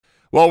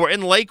Well, we're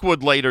in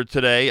Lakewood later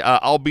today.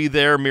 I'll be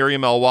there.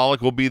 Miriam L. Wallach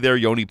will be there.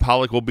 Yoni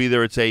Pollock will be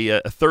there. It's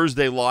a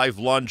Thursday live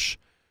lunch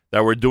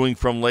that we're doing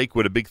from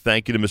Lakewood. A big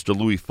thank you to Mr.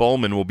 Louis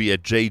Folman. We'll be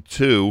at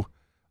J2,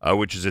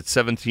 which is at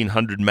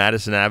 1700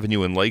 Madison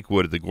Avenue in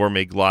Lakewood at the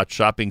Gourmet Glot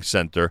Shopping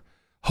Center.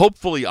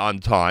 Hopefully on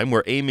time.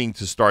 We're aiming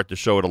to start the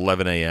show at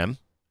 11 a.m.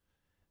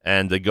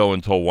 and go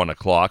until 1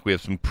 o'clock. We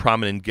have some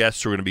prominent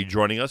guests who are going to be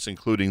joining us,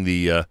 including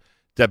the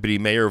Deputy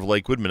Mayor of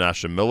Lakewood,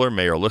 Menashe Miller,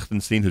 Mayor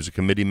Lichtenstein, who's a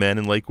committee man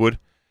in Lakewood,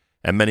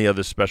 and many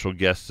other special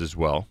guests as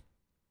well.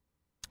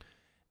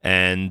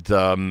 And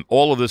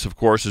all of this, of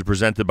course, is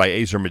presented by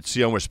Ezer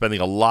Mitzion. We're spending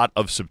a lot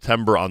of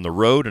September on the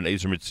road, and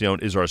Ezer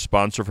Mitzion is our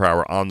sponsor for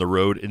our On the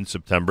Road in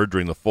September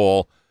during the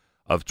fall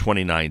of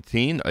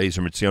 2019.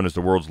 Ezer Mitzion is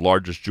the world's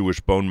largest Jewish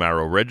bone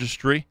marrow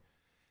registry.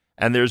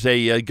 And there's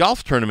a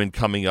golf tournament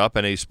coming up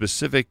and a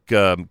specific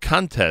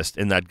contest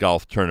in that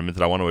golf tournament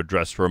that I want to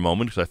address for a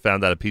moment because I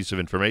found out a piece of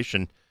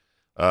information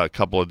a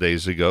couple of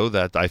days ago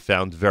that I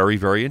found very,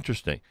 very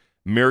interesting.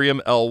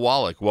 Miriam L.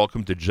 Wallach,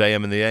 welcome to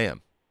JM and the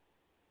AM.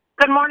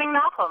 Good morning,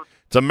 Malcolm.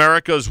 It's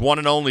America's one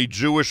and only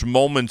Jewish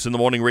Moments in the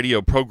Morning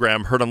radio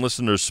program, heard on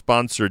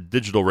listeners-sponsored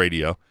digital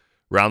radio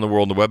around the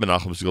world on the web at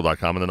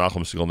NachumSegal.com and the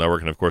Nachum Segal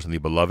Network, and, of course, on the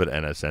beloved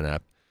NSN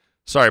app.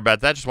 Sorry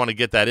about that. Just want to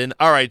get that in.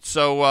 All right,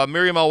 so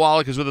Miriam L.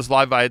 Wallach is with us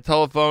live via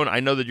telephone.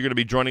 I know that you're going to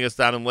be joining us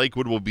down in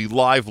Lakewood. We'll be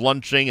live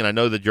lunching, and I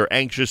know that you're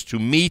anxious to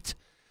meet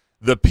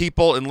the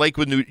people in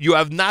Lakewood. You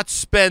have not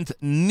spent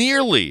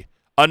nearly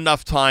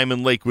enough time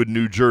in Lakewood,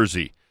 New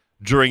Jersey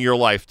during your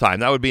lifetime.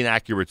 That would be an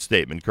accurate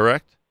statement,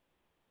 correct?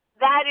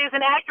 That is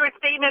an accurate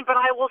statement, but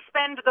I will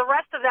spend the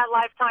rest of that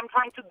lifetime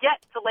trying to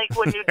get to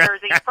Lakewood, New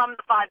Jersey from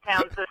the 5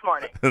 towns this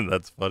morning.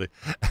 That's funny.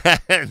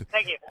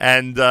 Thank you.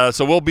 And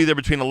so we'll be there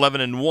between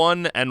 11 and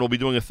 1, and we'll be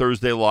doing a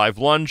Thursday live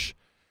lunch.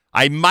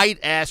 I might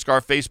ask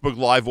our Facebook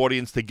Live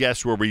audience to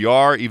guess where we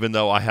are, even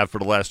though I have for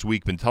the last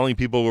week been telling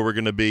people where we're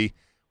going to be.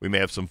 We may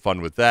have some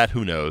fun with that.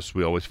 Who knows?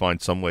 We always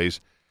find some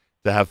ways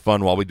to have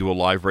fun while we do a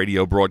live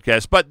radio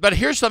broadcast. But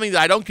here's something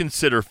that I don't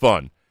consider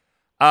fun.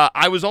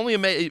 I was only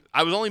made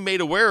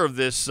aware of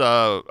this,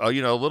 a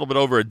little bit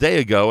over a day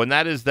ago, and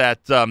that is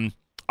that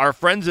our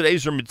friends at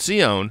Ezer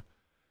Mitzion,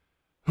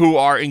 who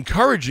are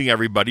encouraging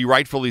everybody,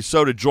 rightfully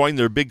so, to join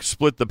their big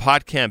Split the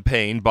Pot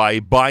campaign by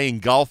buying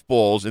golf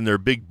balls in their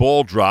big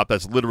ball drop.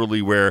 That's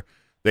literally where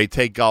they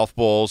take golf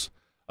balls,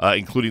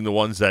 including the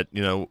ones that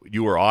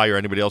you or I or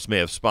anybody else may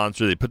have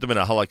sponsored. They put them in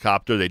a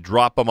helicopter. They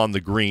drop them on the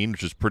green,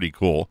 which is pretty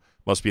cool.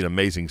 Must be an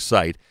amazing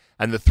sight.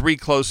 And the 3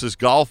 closest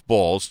golf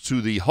balls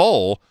to the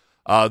hole.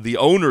 The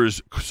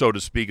owners, so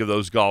to speak, of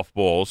those golf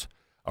balls,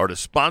 or the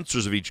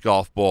sponsors of each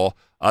golf ball,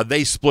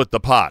 they split the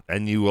pot,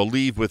 and you will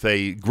leave with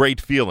a great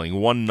feeling.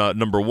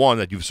 Number one,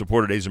 that you've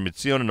supported Ezer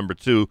Mitzion, and number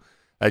 2,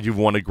 that you've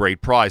won a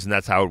great prize, and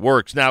that's how it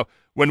works. Now,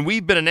 when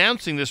we've been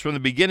announcing this from the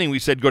beginning, we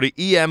said go to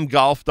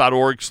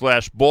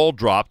emgolf.org/ball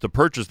drop to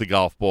purchase the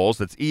golf balls.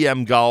 That's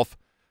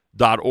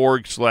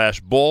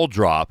emgolf.org/ball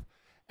drop,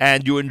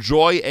 and you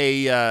enjoy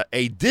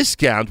a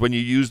discount when you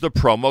use the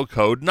promo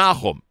code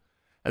Nachum.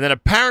 And then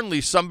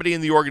apparently somebody in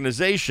the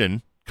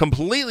organization,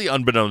 completely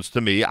unbeknownst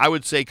to me, I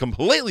would say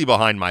completely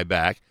behind my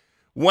back,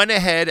 went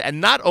ahead and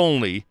not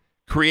only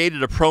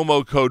created a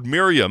promo code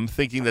Miriam,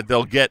 thinking that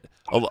they'll get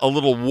a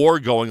little war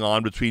going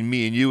on between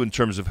me and you in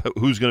terms of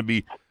who's going to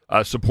be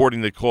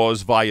supporting the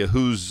cause via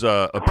whose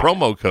a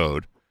promo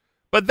code,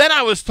 but then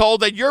I was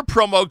told that your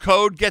promo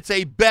code gets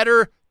a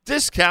better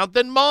discount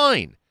than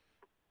mine.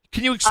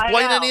 Can you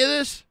explain any of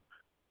this?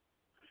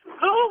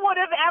 Who would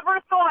have ever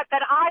thought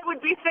that I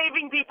would be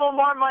saving people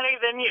more money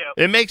than you?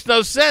 It makes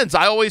no sense.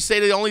 I always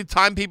say the only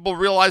time people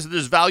realize that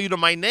there's value to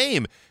my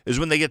name is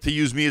when they get to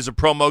use me as a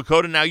promo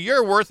code, and now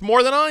you're worth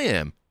more than I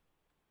am.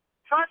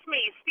 Trust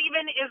me,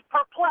 Stephen is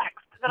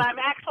perplexed that I'm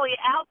actually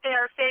out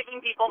there saving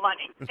people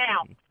money.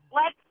 Now,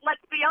 let's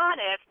be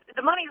honest,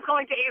 the money is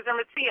going to Ezer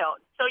Mitzion,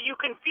 so you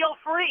can feel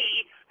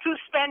free to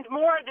spend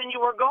more than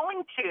you were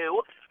going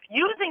to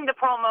using the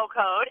promo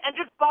code and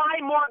just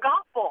buy more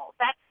golf balls.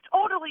 That's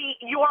totally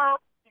your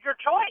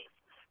choice,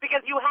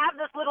 because you have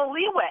this little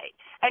leeway.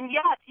 And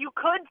yes, you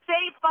could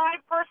save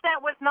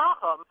 5% with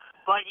Nachum,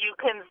 but you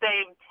can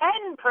save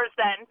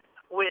 10%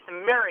 with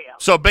Miriam.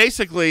 So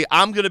basically,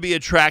 I'm going to be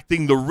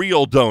attracting the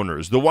real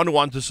donors, the one who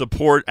want to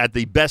support at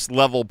the best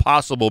level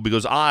possible,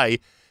 because I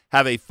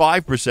have a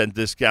 5%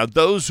 discount.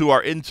 Those who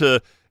are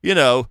into,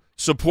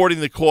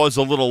 supporting the cause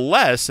a little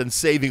less and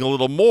saving a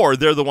little more,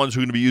 they're the ones who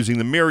are going to be using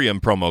the Miriam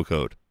promo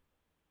code.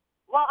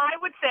 Well, I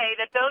would say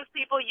that those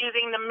people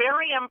using the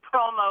Miriam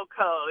promo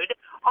code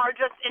are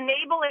just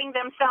enabling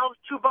themselves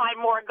to buy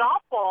more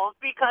golf balls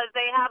because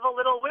they have a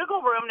little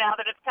wiggle room now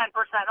that it's 10%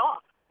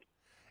 off.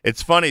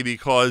 It's funny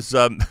because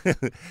the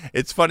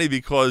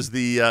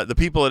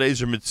people at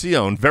Ezer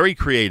Mitzion, very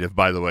creative,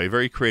 by the way,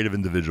 very creative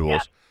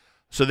individuals. Yeah.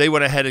 So they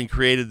went ahead and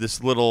created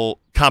this little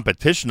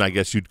competition, I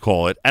guess you'd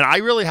call it, and I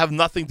really have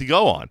nothing to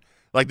go on.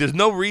 Like, there's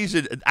no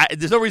reason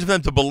for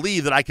them to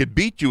believe that I could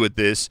beat you at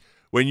this.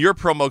 When your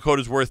promo code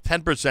is worth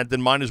 10%,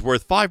 then mine is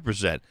worth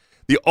 5%.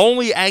 The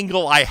only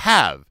angle I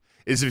have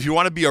is if you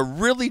want to be a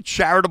really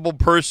charitable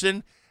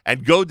person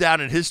and go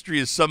down in history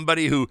as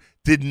somebody who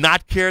did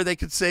not care they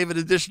could save an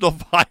additional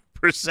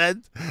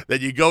 5%,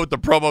 then you go with the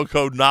promo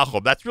code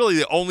Nachum. That's really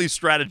the only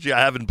strategy I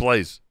have in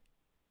place.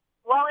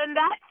 Well, in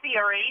that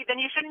theory, then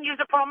you shouldn't use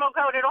a promo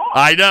code at all.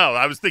 I know.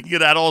 I was thinking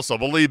of that also,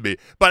 believe me.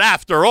 But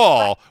after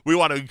all, we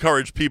want to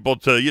encourage people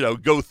to,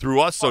 go through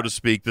us, so to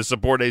speak, to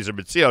support Ezer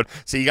Mitzion.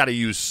 So you got to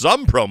use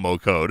some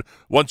promo code.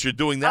 Once you're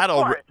doing that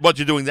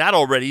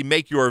already,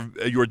 make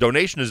your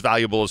donation as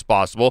valuable as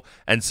possible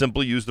and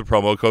simply use the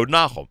promo code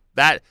Nachum.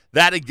 That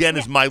again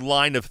is my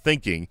line of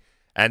thinking,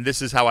 and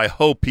this is how I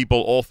hope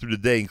people all through the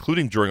day,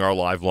 including during our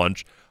live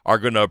lunch, are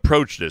going to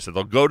approach this. And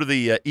they'll go to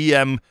the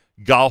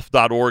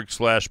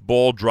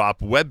emgolf.org/ball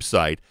drop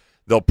website.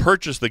 They'll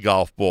purchase the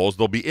golf balls.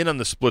 They'll be in on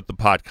the Split the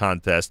Pot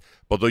contest,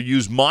 but they'll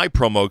use my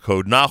promo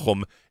code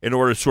Nachum in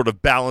order to sort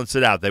of balance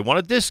it out. They want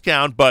a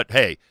discount, but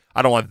hey,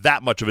 I don't want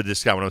that much of a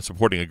discount when I'm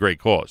supporting a great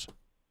cause.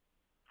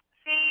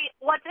 See,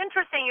 what's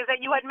interesting is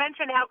that you had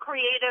mentioned how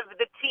creative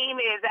the team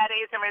is at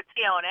Ezer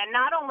Mitzion, and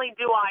not only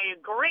do I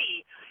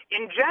agree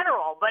in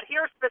general, but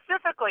here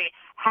specifically,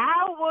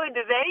 how would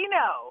they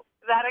know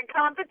that a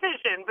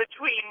competition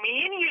between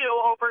me and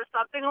you over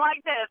something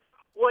like this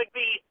would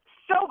be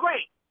so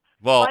great?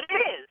 Well, but it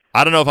is.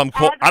 I don't know if I'm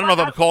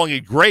calling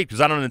it great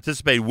because I don't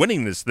anticipate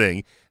winning this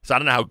thing. So I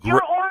don't know how great.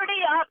 You're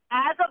already up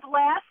as of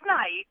last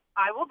night.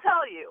 I will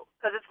tell you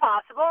because it's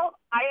possible.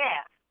 I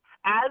asked.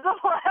 As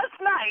of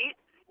last night,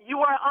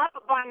 you are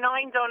up by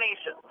 9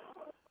 donations.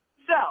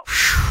 So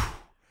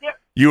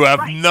you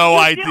have no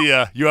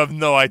idea. You have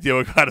no idea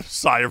what kind of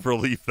sigh of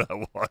relief that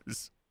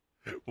was.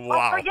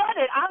 Wow. Oh, forget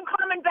it. I'm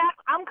coming back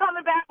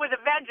with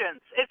a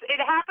vengeance.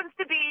 It happens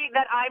to be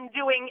that I'm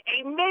doing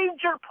a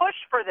major push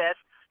for this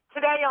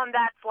today on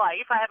That's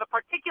Life. I have a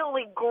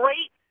particularly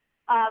great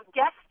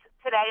guest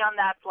today on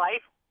That's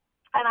Life,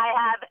 and I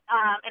have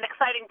an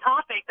exciting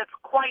topic that's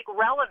quite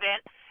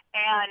relevant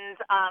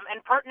and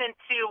pertinent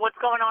to what's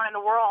going on in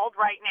the world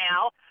right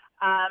now.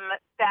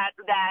 That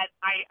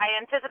I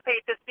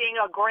anticipate this being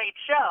a great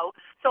show.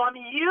 So I'm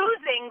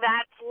using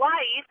That's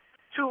Life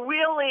to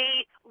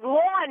really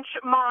launch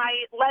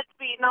my Let's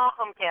Beat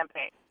Nachum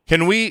campaign.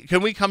 Can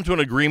we come to an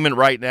agreement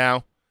right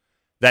now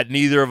that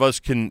neither of us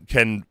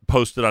can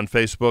post it on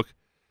Facebook?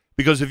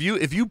 Because if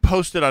you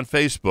post it on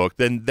Facebook,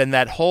 then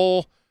that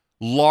whole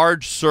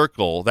large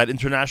circle, that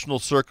international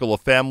circle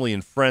of family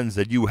and friends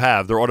that you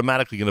have, they're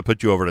automatically going to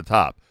put you over the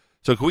top.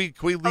 So can we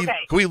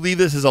leave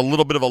this as a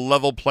little bit of a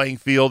level playing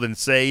field and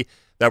say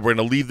that we're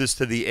going to leave this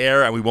to the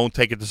air and we won't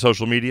take it to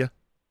social media?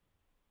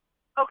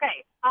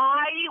 Okay.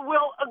 I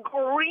will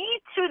agree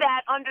to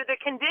that under the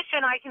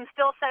condition I can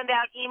still send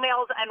out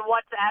emails and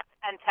WhatsApp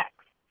and text.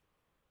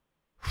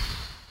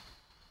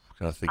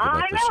 Gotta think about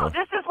I know.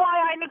 This is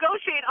why I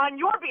negotiate on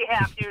your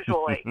behalf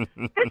usually.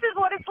 This is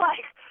what it's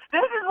like.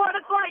 This is what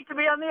it's like to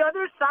be on the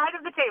other side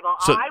of the table.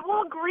 So, I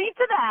will agree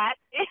to that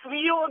if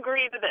you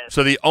agree to this.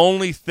 So the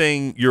only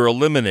thing you're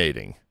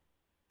eliminating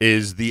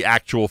is the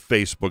actual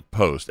Facebook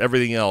post.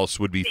 Everything else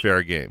would be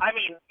fair game. I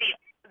mean,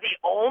 the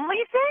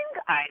only thing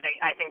I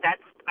think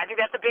that's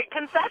a big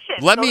concession.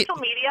 Social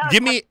media,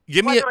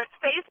 whether it's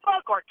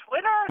Facebook or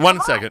Twitter.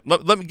 One second.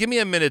 Let me give me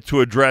a minute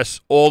to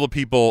address all the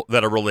people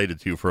that are related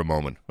to you for a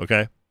moment,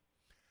 okay?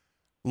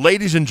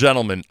 Ladies and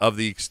gentlemen of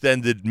the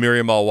extended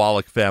Miriam Al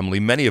Wallach family,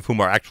 many of whom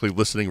are actually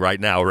listening right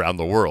now around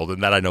the world,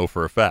 and that I know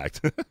for a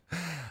fact.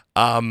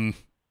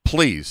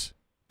 Please,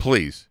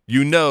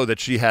 you know that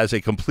she has a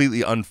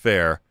completely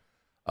unfair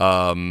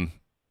and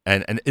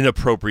an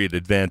inappropriate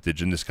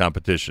advantage in this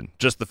competition.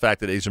 Just the fact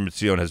that Ezer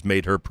Mitzion has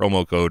made her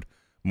promo code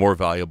more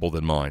valuable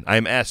than mine. I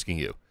am asking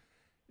you,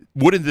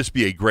 wouldn't this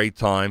be a great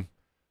time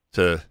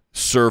to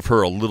serve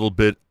her a little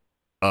bit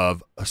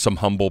of some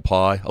humble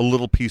pie, a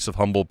little piece of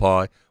humble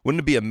pie?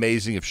 Wouldn't it be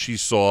amazing if she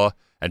saw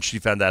and she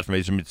found out from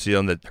Ezer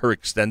Mitzion that her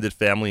extended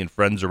family and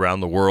friends around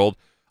the world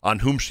on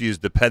whom she is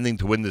depending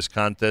to win this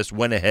contest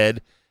went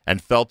ahead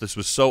and felt this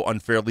was so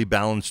unfairly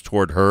balanced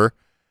toward her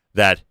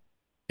that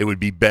it would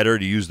be better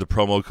to use the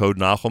promo code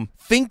Nachum?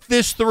 Think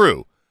this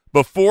through.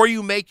 Before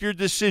you make your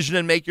decision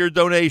and make your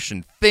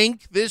donation,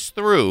 think this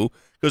through,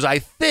 because I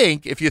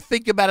think if you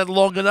think about it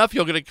long enough,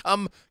 you're going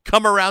to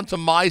come around to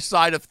my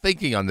side of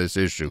thinking on this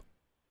issue.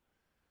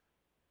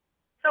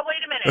 So wait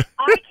a minute.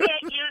 I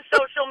can't use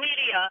social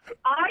media.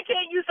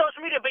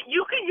 But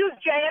you can use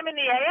JM in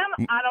the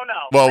AM? I don't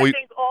know. Well, I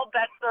think all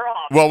bets are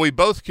off. Well, we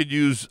both could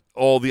use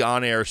all the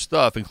on-air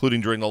stuff,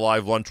 including during the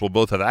live lunch. We'll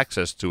both have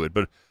access to it.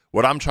 But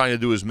what I'm trying to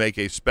do is make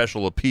a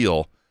special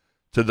appeal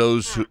to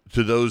those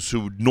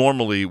who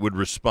normally would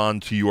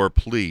respond to your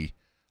plea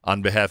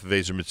on behalf of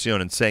Ezer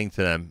Mitzion and saying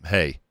to them,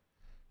 hey,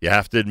 you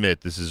have to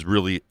admit this is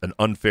really an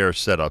unfair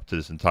setup to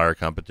this entire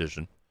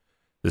competition.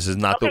 This is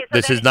not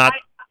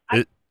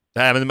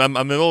I'm in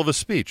the middle of a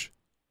speech.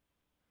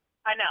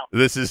 I know.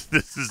 This is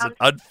an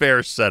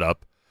unfair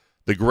setup.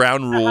 The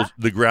ground rules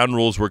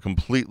were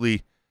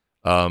completely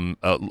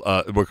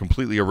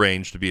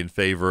arranged to be in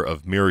favor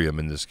of Miriam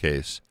in this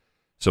case.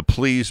 So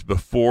please,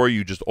 before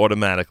you just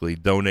automatically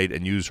donate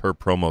and use her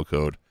promo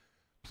code,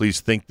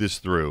 please think this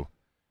through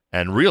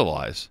and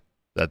realize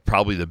that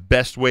probably the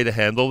best way to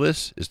handle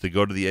this is to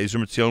go to the Ezer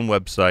Mitzion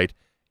website,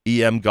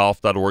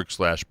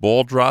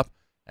 emgolf.org/balldrop,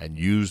 and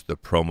use the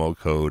promo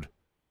code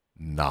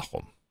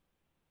Nachum.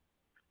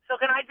 So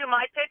can I do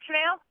my pitch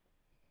now?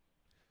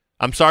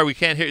 I'm sorry, we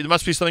can't hear you. There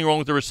must be something wrong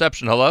with the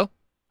reception. Hello?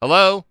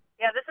 Hello?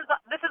 Yeah, this is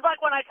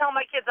like when I tell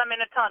my kids I'm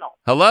in a tunnel.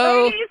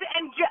 Hello? Ladies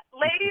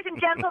and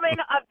gentlemen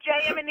of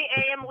JM in the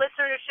AM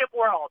listenership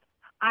world,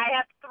 I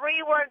have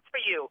 3 words for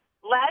you.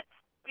 Let's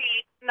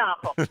beat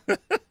Nachum.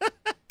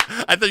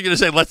 I thought you were going to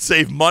say, let's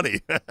save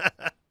money. No,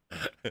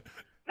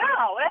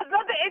 that's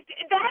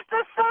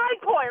the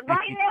side point.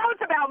 Right now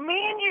it's about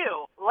me and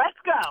you. Let's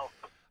go.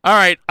 All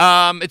right.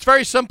 It's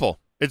very simple.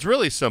 It's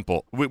really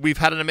simple. We've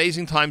had an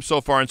amazing time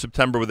so far in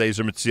September with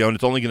Ezer Mitzion.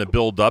 It's only going to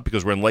build up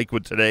because we're in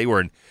Lakewood today.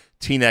 We're in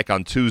Teaneck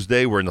on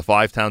Tuesday. We're in the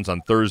Five Towns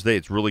on Thursday.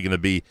 It's really going to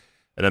be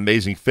an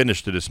amazing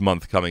finish to this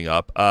month coming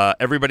up.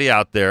 Everybody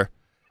out there,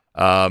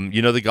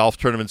 the golf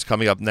tournament's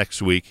coming up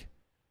next week.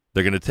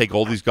 They're going to take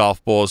all these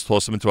golf balls,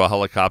 toss them into a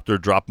helicopter,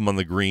 drop them on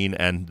the green,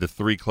 and the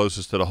 3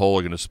 closest to the hole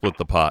are going to split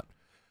the pot.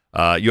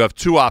 You have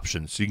 2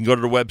 options. You can go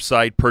to the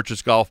website,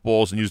 purchase golf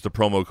balls, and use the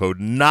promo code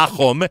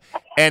Nachum,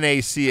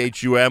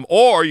 N-A-C-H-U-M,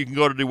 or you can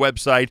go to the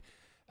website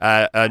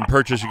and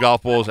purchase your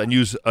golf balls and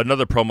use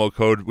another promo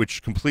code,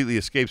 which completely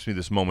escapes me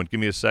this moment. Give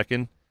me a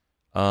second.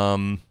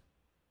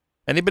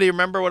 Anybody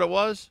remember what it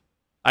was?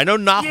 I know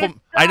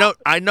Nachum. I know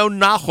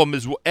Nachum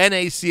is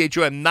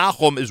N-A-C-H-U-M.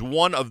 Nachum is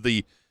one of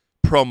the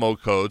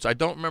promo codes. I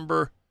don't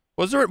remember.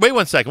 Was there? Wait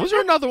 1 second. Was there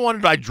another one? Or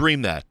did I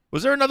dream that?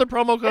 Was there another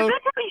promo code?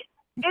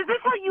 Is this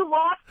how you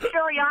lost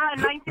Sharia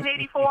in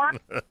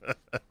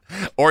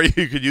 1984? Or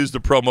you could use the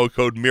promo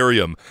code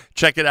Miriam.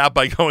 Check it out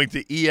by going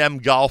to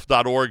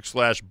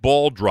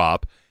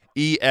emgolf.org/balldrop,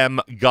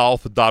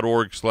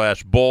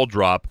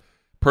 emgolf.org/balldrop.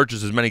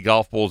 Purchase as many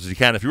golf balls as you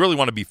can. If you really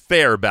want to be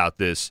fair about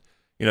this,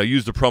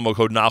 use the promo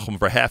code Nachum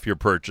for half your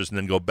purchase and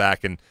then go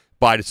back and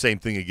buy the same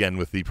thing again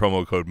with the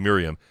promo code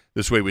Miriam.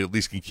 This way we at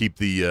least can keep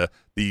the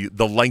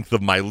length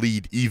of my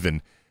lead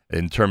even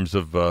in terms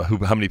of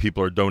how many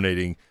people are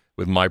donating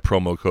with my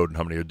promo code and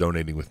how many are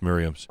donating with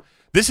Miriam's.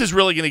 This is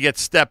really going to get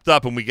stepped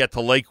up when we get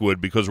to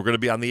Lakewood because we're going to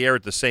be on the air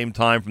at the same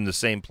time from the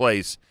same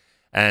place,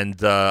 and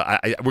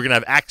we're going to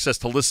have access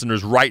to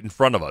listeners right in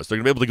front of us. They're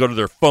going to be able to go to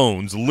their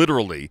phones,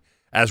 literally,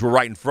 as we're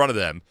right in front of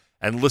them,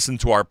 and listen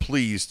to our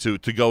pleas to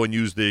go and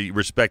use the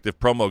respective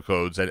promo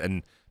codes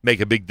and make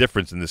a big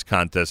difference in this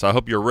contest. I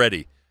hope you're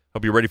ready.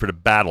 Hope you're ready for the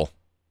battle.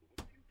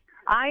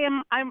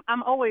 I'm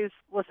always,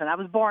 listen, I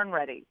was born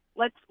ready.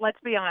 Let's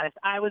be honest.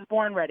 I was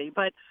born ready.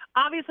 But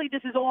obviously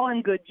this is all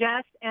in good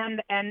jest.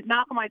 And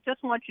Malcolm, I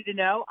just want you to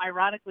know,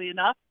 ironically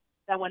enough,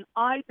 that when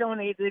I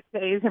donated to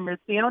Ezer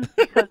Mitzion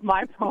because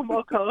my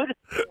promo code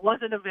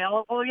wasn't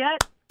available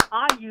yet,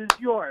 I used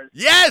yours.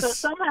 Yes! So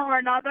somehow or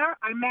another,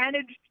 I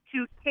managed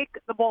to kick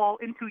the ball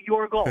into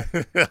your goal,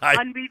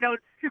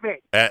 unbeknownst to me.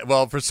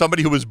 Well, for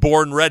somebody who was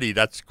born ready,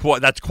 that's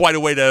quite a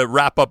way to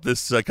wrap up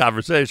this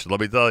conversation, let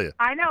me tell you.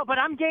 I know, but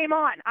I'm game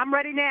on. I'm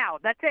ready now.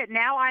 That's it.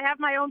 Now I have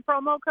my own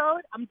promo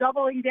code. I'm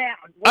doubling down.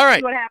 All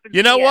right. See what happens.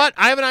 You know what?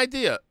 I have an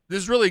idea.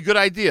 This is really a good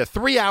idea.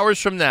 3 hours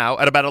from now,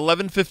 at about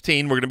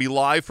 11:15, we're going to be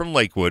live from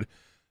Lakewood.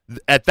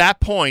 At that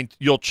point,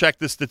 you'll check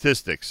the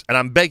statistics. And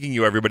I'm begging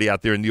you, everybody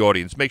out there in the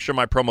audience, make sure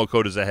my promo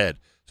code is ahead.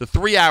 So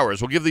 3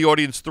 hours. We'll give the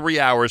audience 3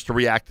 hours to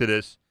react to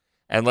this,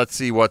 and let's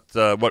see what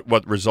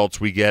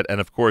results we get. And,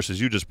 of course, as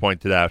you just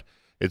pointed out,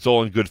 it's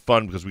all in good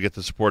fun because we get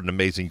to support an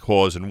amazing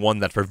cause and one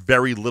that for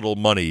very little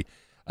money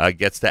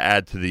gets to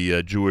add to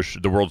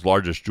the world's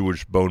largest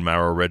Jewish bone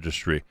marrow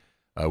registry,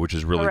 which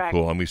is really Correct.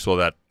 cool. And we saw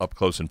that up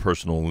close and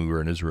personal when we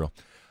were in Israel.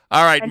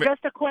 All right. And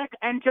just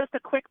a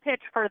quick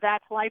pitch for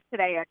That's Life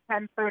today at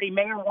 10:30.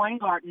 Mayor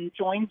Weingarten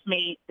joins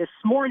me this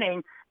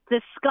morning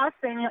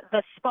discussing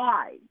The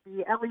Spy,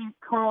 the Eli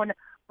Cohen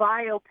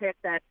biopic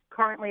that's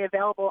currently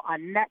available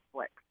on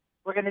Netflix.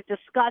 We're going to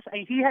discuss,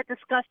 he had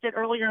discussed it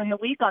earlier in the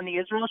week on the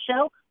Israel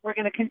show. We're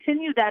going to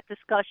continue that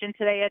discussion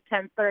today at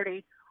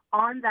 10:30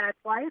 on That's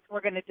Life.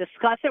 We're going to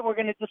discuss it. We're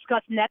going to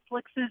discuss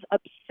Netflix's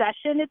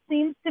obsession, it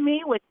seems to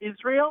me, with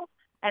Israel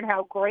and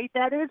how great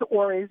that is,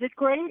 or is it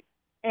great?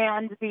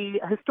 And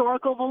the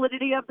historical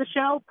validity of the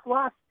show,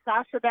 plus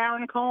Sacha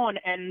Baron Cohen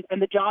and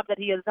the job that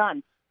he has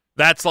done.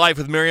 That's Life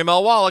with Miriam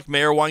L. Wallach.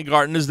 Mayor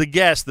Weingarten is the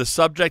guest. The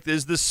subject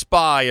is The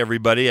Spy,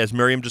 everybody. As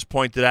Miriam just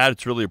pointed out,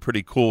 it's really a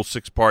pretty cool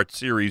 6-part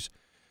series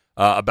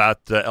about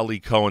Eli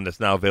Cohen that's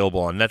now available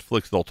on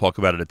Netflix. They'll talk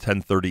about it at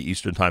 10:30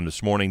 Eastern Time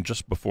this morning,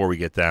 just before we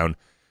get down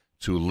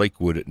to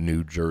Lakewood,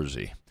 New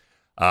Jersey.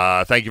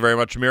 Thank you very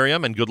much,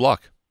 Miriam, and good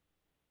luck.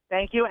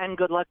 Thank you, and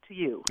good luck to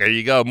you. There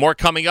you go. More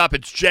coming up.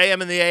 It's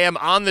JM in the AM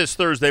on this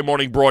Thursday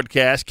morning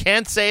broadcast.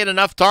 Can't say it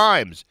enough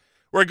times.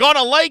 We're going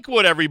to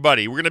Lakewood,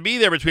 everybody. We're going to be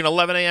there between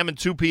 11 a.m. and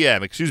 2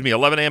 p.m.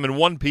 11 a.m. and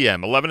 1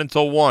 p.m., 11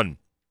 until 1.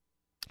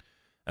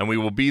 And we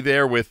will be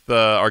there with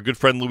our good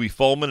friend Louis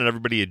Folman and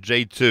everybody at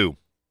J2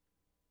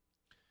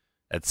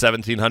 at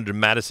 1700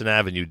 Madison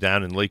Avenue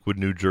down in Lakewood,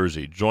 New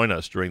Jersey. Join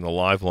us during the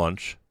live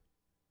lunch.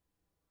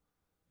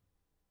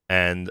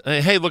 And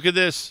hey, look at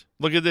this.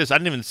 Look at this. I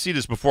didn't even see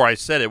this before I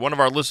said it. One of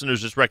our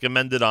listeners just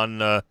recommended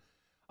on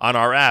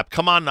our app.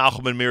 Come on,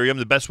 Nachum and Miriam.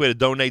 The best way to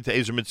donate to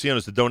Ezer Mitzion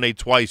is to donate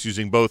twice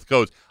using both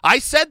codes. I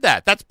said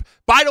that.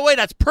 By the way,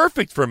 that's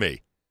perfect for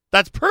me.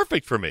 That's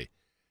perfect for me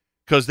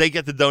because they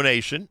get the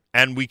donation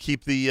and we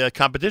keep the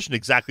competition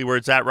exactly where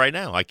it's at right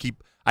now. I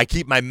keep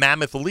my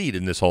mammoth lead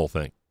in this whole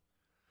thing.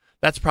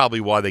 That's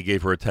probably why they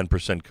gave her a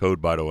 10%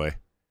 code, by the way,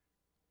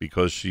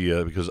 because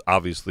because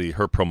obviously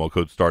her promo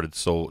code started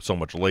so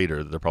much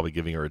later that they're probably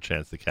giving her a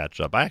chance to catch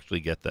up. I actually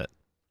get that.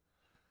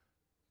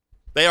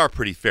 They are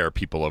pretty fair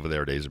people over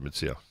there at Ezer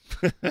Mitzion.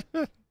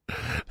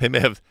 They may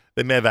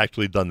have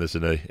actually done this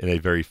in a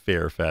very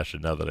fair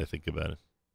fashion now that I think about it.